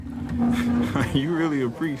You really a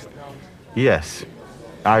priest? Yes,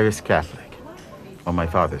 Irish Catholic, on my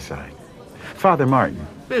father's side. Father Martin.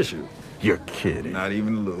 Bishop? You're kidding. Not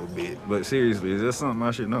even a little bit. But seriously, is that something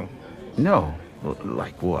I should know? No.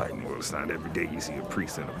 Like what? Well, it's not every day you see a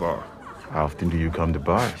priest in a bar. How often do you come to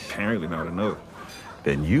bars? Apparently not enough.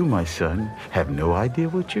 Then you, my son, have no idea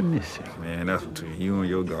what you're missing. Man, that's between you and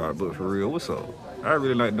your God, but for real, what's up? I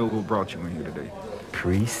really like to know who brought you in here today.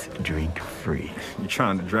 Priests drink free. You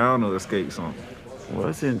trying to drown or escape something?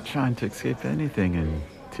 Wasn't trying to escape anything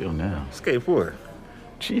until now. Escape what?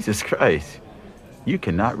 Jesus Christ. You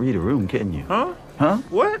cannot read a room, can you? Huh? Huh?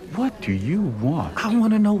 What? What do you want? I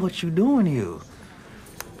want to know what you're doing here.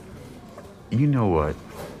 You know what?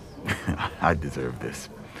 I deserve this.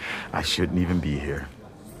 I shouldn't even be here.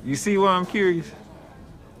 You see why I'm curious?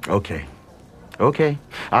 Okay. Okay.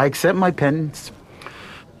 I accept my penance.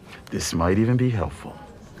 This might even be helpful.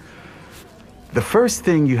 The first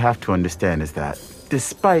thing you have to understand is that,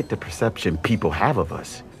 despite the perception people have of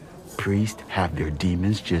us, priests have their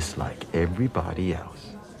demons just like everybody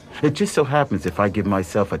else. It just so happens if I give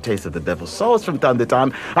myself a taste of the devil's sauce from time to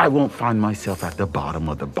time, I won't find myself at the bottom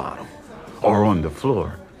of the bottle or on the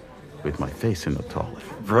floor with my face in the toilet.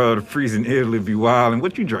 Bro, the priest in Italy be wild. And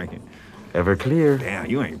what you drinking? Everclear. Damn,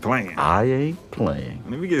 you ain't playing. I ain't playing.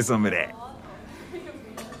 Let me get some of that.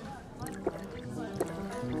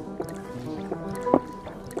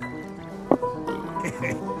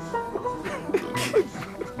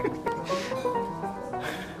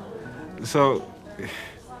 So,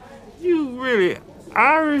 you really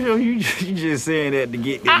Irish or you just saying that to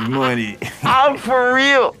get this money? I'm for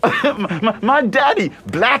real. my daddy,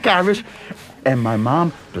 black Irish, and my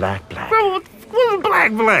mom, black. Bro, what's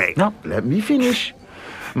black? No, let me finish.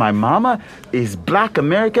 My mama is black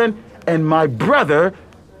American, and my brother.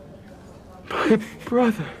 What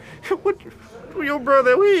your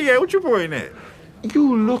brother? Where he at? What you pointing at?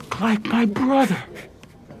 You look like my brother.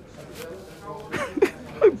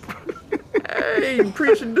 Hey,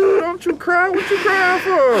 preacher dude, don't you cry. What you crying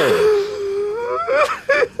for?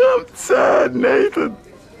 I'm sad, Nathan.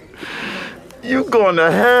 You going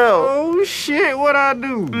to hell. Oh, shit, what I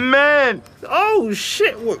do? Man. Oh,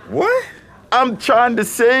 shit, what? I'm trying to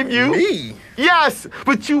save you. Me? Yes,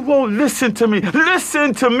 but you won't listen to me.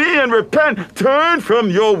 Listen to me and repent. Turn from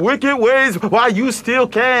your wicked ways while you still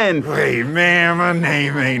can. Wait, man, my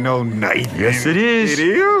name ain't no Nathan. Yes, it is. It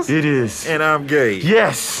is? It is. And I'm gay.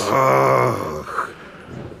 Yes. Oh.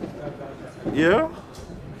 Yeah?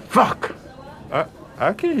 Fuck.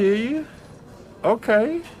 I can hear you.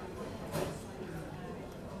 Okay.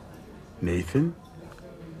 Nathan,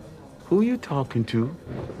 who you talking to?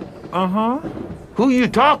 Uh-huh. Who you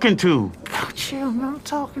talking to? Oh, chill, man. I'm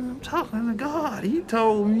talking to God. He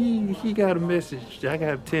told me he got a message. I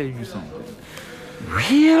gotta tell you something.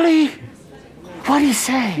 Really? What'd he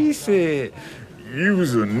say? He said,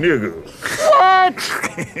 you's a nigga.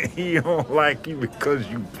 What? He don't like you because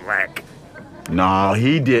you black. No,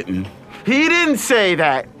 he didn't. He didn't say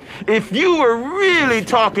that. If you were really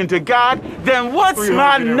talking to God, then what's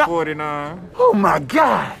my 349? Oh, my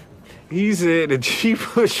God. He said that you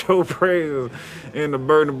put your prayers in the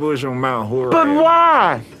burning bush on Mount Horeb. But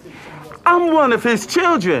why? I'm one of his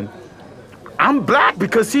children. I'm black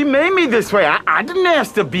because he made me this way. I didn't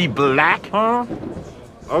ask to be black. Huh?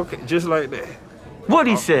 Okay, just like that.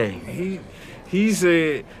 What'd he say? He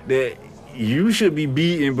said that you should be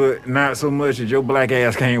beaten, but not so much that your black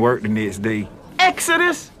ass can't work the next day.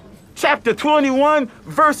 Exodus chapter 21,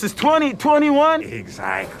 verses 20, 21.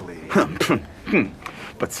 Exactly.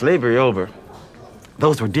 But slavery over.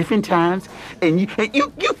 Those were different times, and you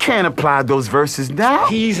can't apply those verses now.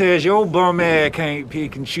 He says your bum ass can't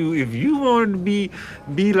pick and choose. If you wanted to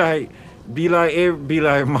be like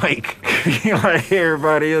Mike, be like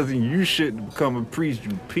everybody else, and you shouldn't become a priest,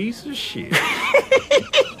 you piece of shit.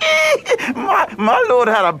 my Lord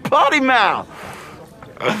had a potty mouth.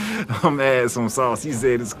 I'm adding some sauce. He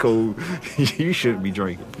said it's cold. You shouldn't be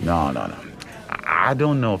drinking. No. I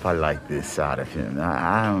don't know if I like this side of him.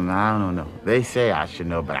 I don't know. They say I should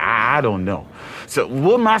know, but I don't know. So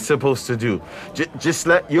what am I supposed to do? Just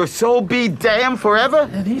let your soul be damned forever?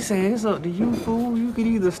 And he said, it's up to you, fool. You could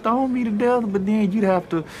either stone me to death, but then you'd have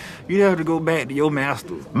to go back to your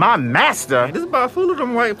master. My master? This is about full of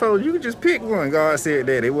them white fellas. You could just pick one. God said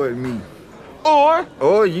that. It wasn't me.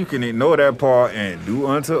 Or you can ignore that part and do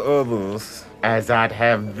unto others as I'd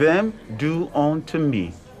have them do unto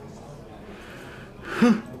me.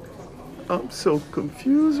 I'm so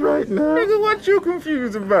confused right now. Nigga, what you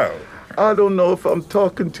confused about? I don't know if I'm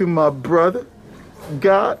talking to my brother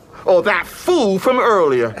God, or that fool from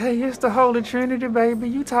earlier? Hey, it's the Holy Trinity, baby.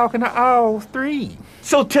 You talking to all three.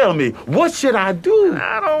 So tell me, what should I do?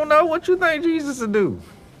 I don't know what you think Jesus would do.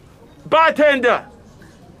 Bartender!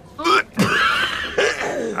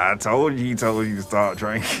 I told you he told you to start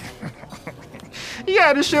drinking. You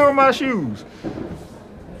got to show my shoes.